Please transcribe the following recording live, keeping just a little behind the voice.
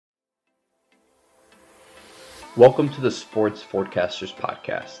Welcome to the Sports Forecasters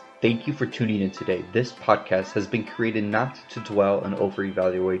Podcast. Thank you for tuning in today. This podcast has been created not to dwell and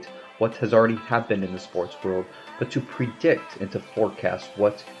over-evaluate what has already happened in the sports world, but to predict and to forecast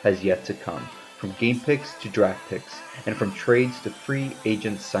what has yet to come. From game picks to draft picks, and from trades to free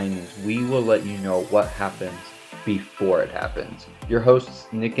agent signings, we will let you know what happens before it happens. Your hosts,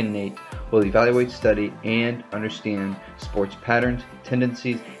 Nick and Nate, will evaluate, study, and understand sports patterns,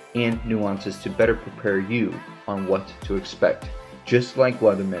 tendencies, and nuances to better prepare you on what to expect. Just like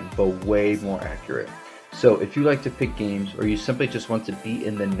weathermen, but way more accurate. So if you like to pick games or you simply just want to be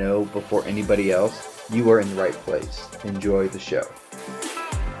in the know before anybody else, you are in the right place. Enjoy the show.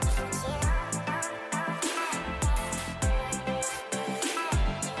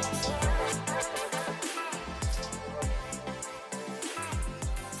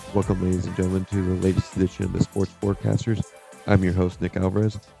 Welcome, ladies and gentlemen, to the latest edition of the Sports Forecasters. I'm your host, Nick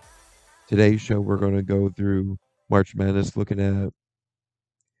Alvarez. Today's show, we're going to go through March Madness, looking at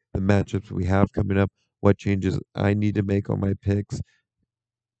the matchups we have coming up, what changes I need to make on my picks,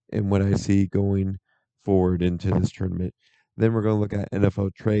 and what I see going forward into this tournament. Then we're going to look at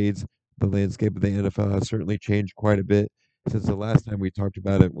NFL trades. The landscape of the NFL has certainly changed quite a bit since the last time we talked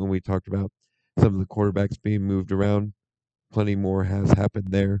about it, when we talked about some of the quarterbacks being moved around. Plenty more has happened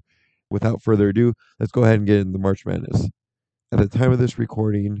there. Without further ado, let's go ahead and get into March Madness. At the time of this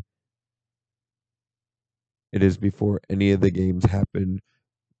recording, it is before any of the games happen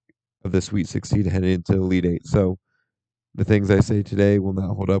of the Sweet 16 heading into Elite 8. So the things I say today will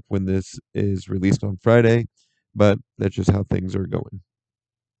not hold up when this is released on Friday, but that's just how things are going.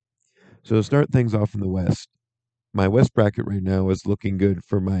 So to start things off in the West, my West bracket right now is looking good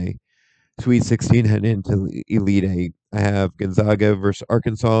for my Sweet 16 heading into Elite 8. I have Gonzaga versus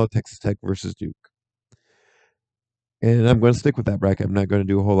Arkansas, Texas Tech versus Duke. And I'm going to stick with that bracket. I'm not going to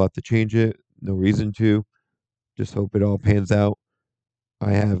do a whole lot to change it. No reason to. Just hope it all pans out.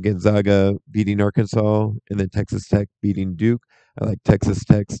 I have Gonzaga beating Arkansas and then Texas Tech beating Duke. I like Texas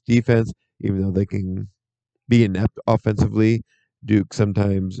Tech's defense, even though they can be inept offensively. Duke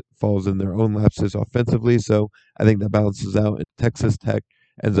sometimes falls in their own lapses offensively, so I think that balances out. And Texas Tech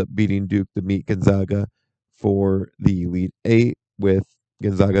ends up beating Duke to meet Gonzaga for the Elite Eight, with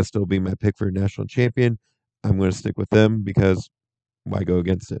Gonzaga still being my pick for national champion. I'm going to stick with them because why go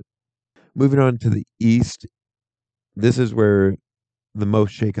against it? Moving on to the East, this is where the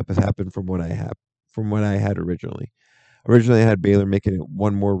most shakeup has happened from what I had originally. Originally, I had Baylor making it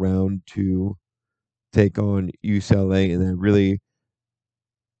one more round to take on UCLA, and then really,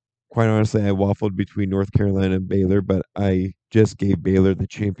 quite honestly, I waffled between North Carolina and Baylor, but I just gave Baylor the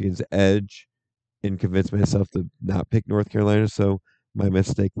champion's edge and convinced myself to not pick North Carolina. So my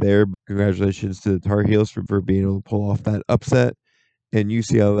mistake there. Congratulations to the Tar Heels for being able to pull off that upset. And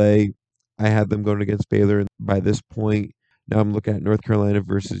UCLA, I had them going against Baylor, and by this point, now I'm looking at North Carolina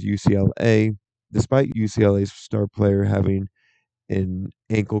versus UCLA. Despite UCLA's star player having an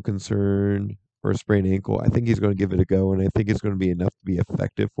ankle concern or a sprained ankle, I think he's going to give it a go, and I think it's going to be enough to be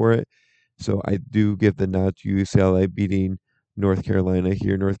effective for it. So I do give the nod to UCLA beating North Carolina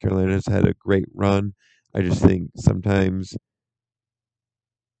here. North Carolina has had a great run. I just think sometimes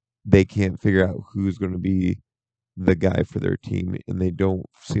they can't figure out who's going to be the guy for their team, and they don't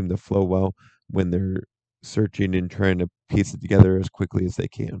seem to flow well when they're searching and trying to piece it together as quickly as they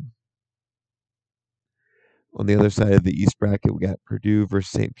can. On the other side of the East bracket, we got Purdue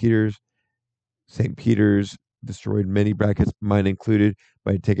versus St. Peter's. St. Peter's destroyed many brackets, mine included,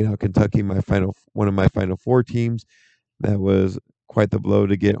 by taking out Kentucky, one of my Final Four teams. That was quite the blow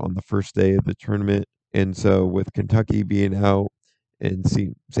to get on the first day of the tournament. And so with Kentucky being out and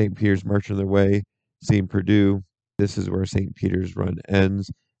St. Peter's marching their way, seeing Purdue, this is where St. Peter's run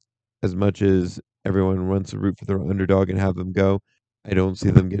ends. As much as everyone wants to root for their underdog and have them go, I don't see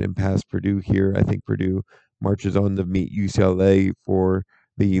them getting past Purdue here. I think Purdue marches on to meet UCLA for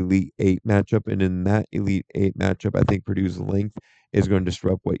the Elite Eight matchup. And in that Elite Eight matchup, I think Purdue's length is going to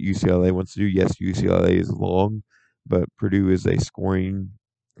disrupt what UCLA wants to do. Yes, UCLA is long, but Purdue is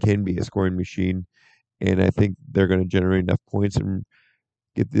can be a scoring machine. And I think they're going to generate enough points and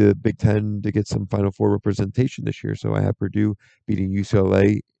get the Big Ten to get some Final Four representation this year. So I have Purdue beating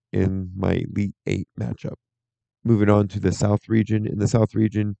UCLA in my Elite Eight matchup. Moving on to the South region. In the South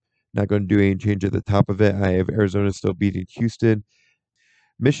region, not going to do any change at the top of it. I have Arizona still beating Houston.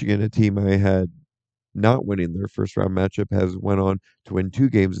 Michigan, a team I had not winning their first round matchup, has went on to win 2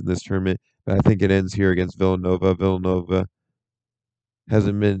 games in this tournament, but I think it ends here against Villanova. Villanova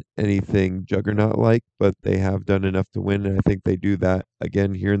hasn't been anything juggernaut-like, but they have done enough to win, and I think they do that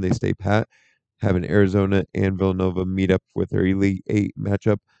again here, and they stay pat. Having Arizona and Villanova meet up with their Elite Eight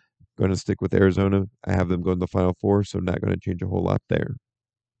matchup, going to stick with Arizona. I have them going to the Final Four, so not going to change a whole lot there.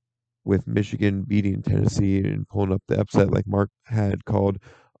 With Michigan beating Tennessee and pulling up the upset like Mark had called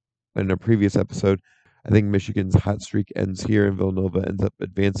in a previous episode, I think Michigan's hot streak ends here and Villanova ends up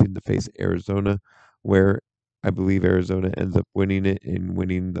advancing to face Arizona, where I believe Arizona ends up winning it and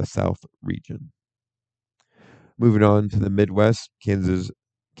winning the South region. Moving on to the Midwest, Kansas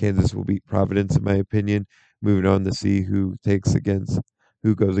will beat Providence in my opinion. Moving on to see who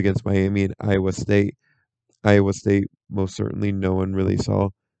goes against Miami and Iowa State. Iowa State most certainly no one really saw.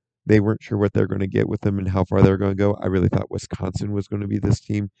 They weren't sure what they're going to get with them and how far they're going to go. I really thought Wisconsin was going to be this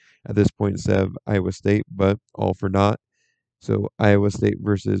team at this point instead of Iowa State, but all for naught. So Iowa State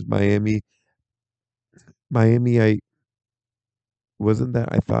versus Miami. Miami, I wasn't that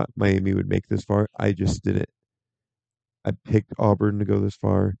I thought Miami would make this far. I just didn't. I picked Auburn to go this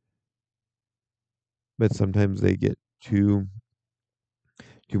far, but sometimes they get too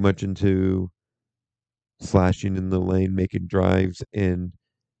much into slashing in the lane, making drives, and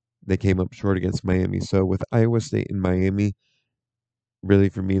they came up short against Miami. So with Iowa State and Miami, really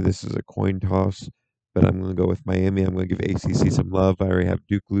for me this is a coin toss, but I'm going to go with Miami. I'm going to give ACC some love. I already have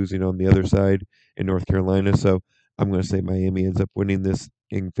Duke losing on the other side in North Carolina, so I'm going to say Miami ends up winning this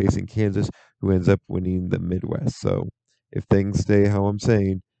in facing Kansas, who ends up winning the Midwest. So if things stay how I'm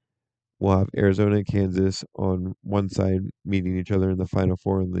saying, we'll have Arizona and Kansas on one side meeting each other in the Final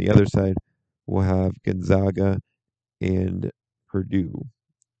Four. On the other side, we'll have Gonzaga and Purdue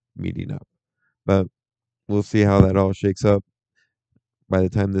meeting up. But we'll see how that all shakes up. By the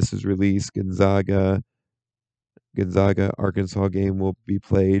time this is released, Gonzaga Arkansas game will be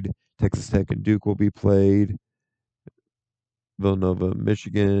played. Texas Tech and Duke will be played. Villanova,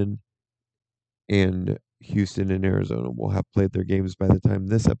 Michigan, and Houston and Arizona will have played their games by the time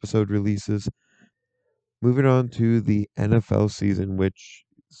this episode releases. Moving on to the NFL season, which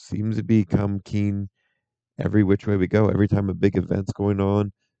seems to become keen every which way we go. Every time a big event's going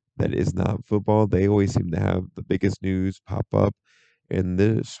on that is not football, they always seem to have the biggest news pop up. And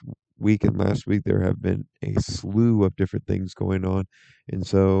this week and last week, there have been a slew of different things going on. And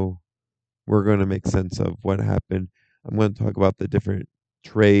so we're going to make sense of what happened. I'm going to talk about the different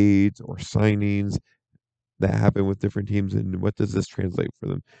trades or signings that happen with different teams and what does this translate for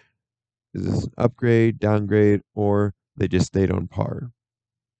them. Is this an upgrade, downgrade, or they just stayed on par?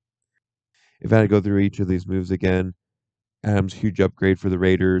 If I had to go through each of these moves again, Adams, huge upgrade for the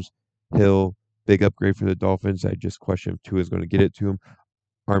Raiders. Hill, big upgrade for the Dolphins. I just question if Tua is going to get it to him.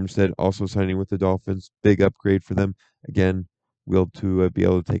 Armstead also signing with the Dolphins. Big upgrade for them. Again, will Tua be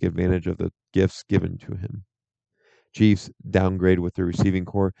able to take advantage of the gifts given to him? Chiefs, downgrade with the receiving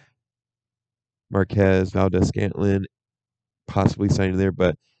core. Marquez, Valdez Scantling, possibly signing there,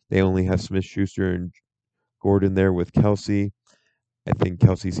 but they only have Smith Schuster and Gordon there with Kelsey. I think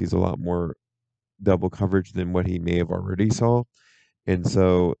Kelsey sees a lot more double coverage than what he may have already saw. And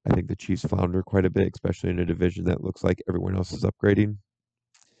so I think the Chiefs flounder quite a bit, especially in a division that looks like everyone else is upgrading.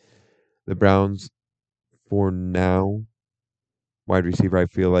 The Browns, for now, wide receiver, I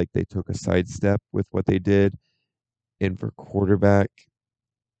feel like they took a sidestep with what they did. And for quarterback,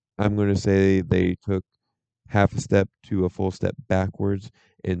 I'm going to say they took half a step to a full step backwards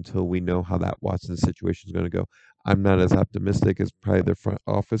until we know how that Watson situation is going to go. I'm not as optimistic as probably the front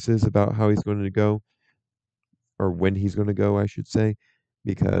office is about how he's going to go, or when he's going to go, I should say,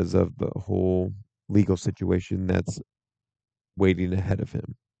 because of the whole legal situation that's waiting ahead of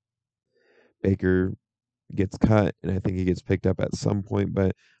him. Baker gets cut, and I think he gets picked up at some point,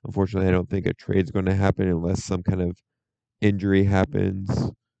 but unfortunately, I don't think a trade's going to happen unless some kind of injury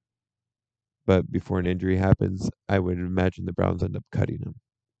happens. But before an injury happens, I would imagine the Browns end up cutting him.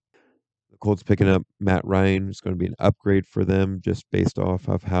 The Colts picking up Matt Ryan is going to be an upgrade for them just based off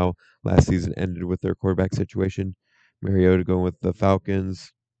of how last season ended with their quarterback situation. Mariota going with the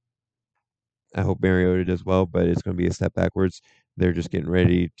Falcons. I hope Mariota does well, but it's going to be a step backwards. They're just getting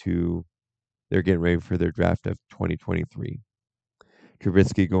ready to they're getting ready for their draft of 2023.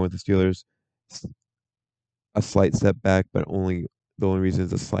 Trubisky going with the Steelers, a slight step back, but only the only reason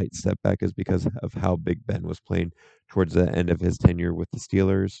it's a slight step back is because of how Big Ben was playing towards the end of his tenure with the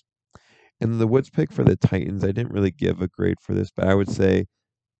Steelers. And the Woods pick for the Titans, I didn't really give a grade for this, but I would say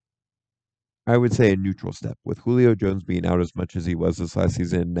a neutral step. With Julio Jones being out as much as he was this last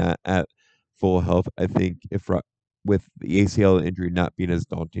season, not at full health, I think with the ACL injury not being as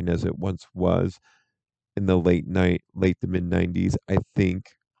daunting as it once was in the late to mid 90s,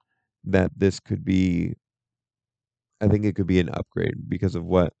 that this could be I think it could be an upgrade because of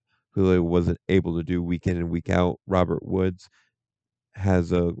what Julio wasn't able to do week in and week out. Robert Woods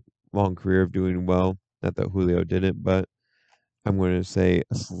has a long career of doing well. Not that Julio didn't, but I'm going to say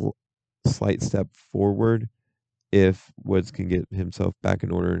slight step forward if Woods can get himself back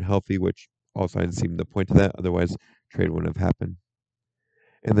in order and healthy, which all signs seem to point to that. Otherwise, trade wouldn't have happened.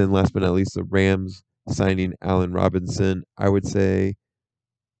 And then last but not least, the Rams signing Allen Robinson. I would say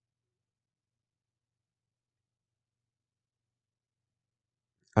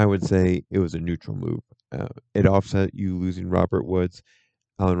it was a neutral move. It offset you losing Robert Woods.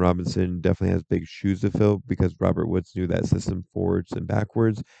 Allen Robinson definitely has big shoes to fill because Robert Woods knew that system forwards and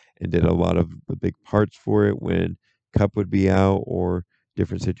backwards and did a lot of the big parts for it when Cup would be out or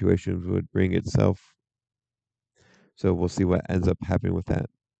different situations would bring itself. So we'll see what ends up happening with that.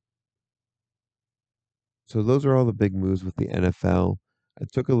 So those are all the big moves with the NFL. I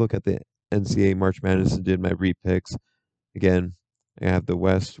took a look at the NCAA March Madness and did my repicks. Again, I have the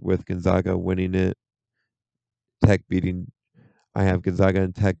West with Gonzaga winning it, Tech beating. I have Gonzaga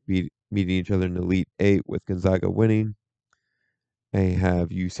and Tech meeting each other in the Elite Eight with Gonzaga winning. I have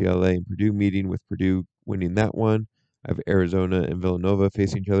UCLA and Purdue meeting with Purdue winning that one. I have Arizona and Villanova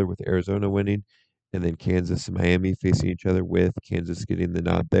facing each other with Arizona winning, and then Kansas and Miami facing each other with Kansas getting the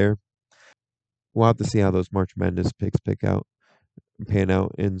nod there. We'll have to see how those March Madness picks pan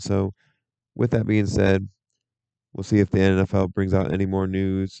out. And so, with that being said, we'll see if the NFL brings out any more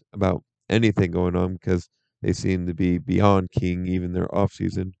news about anything going on because they seem to be beyond king even their off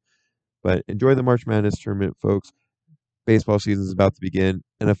season. But enjoy the March Madness tournament, folks. Baseball season is about to begin.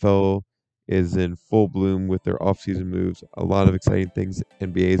 NFL is in full bloom with their off-season moves. A lot of exciting things.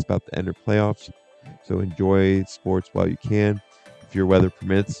 NBA is about to enter playoffs. So enjoy sports while you can. If your weather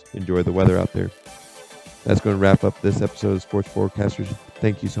permits, enjoy the weather out there. That's going to wrap up this episode of Sports Forecasters.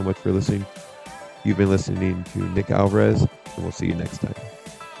 Thank you so much for listening. You've been listening to Nick Alvarez, and we'll see you next time.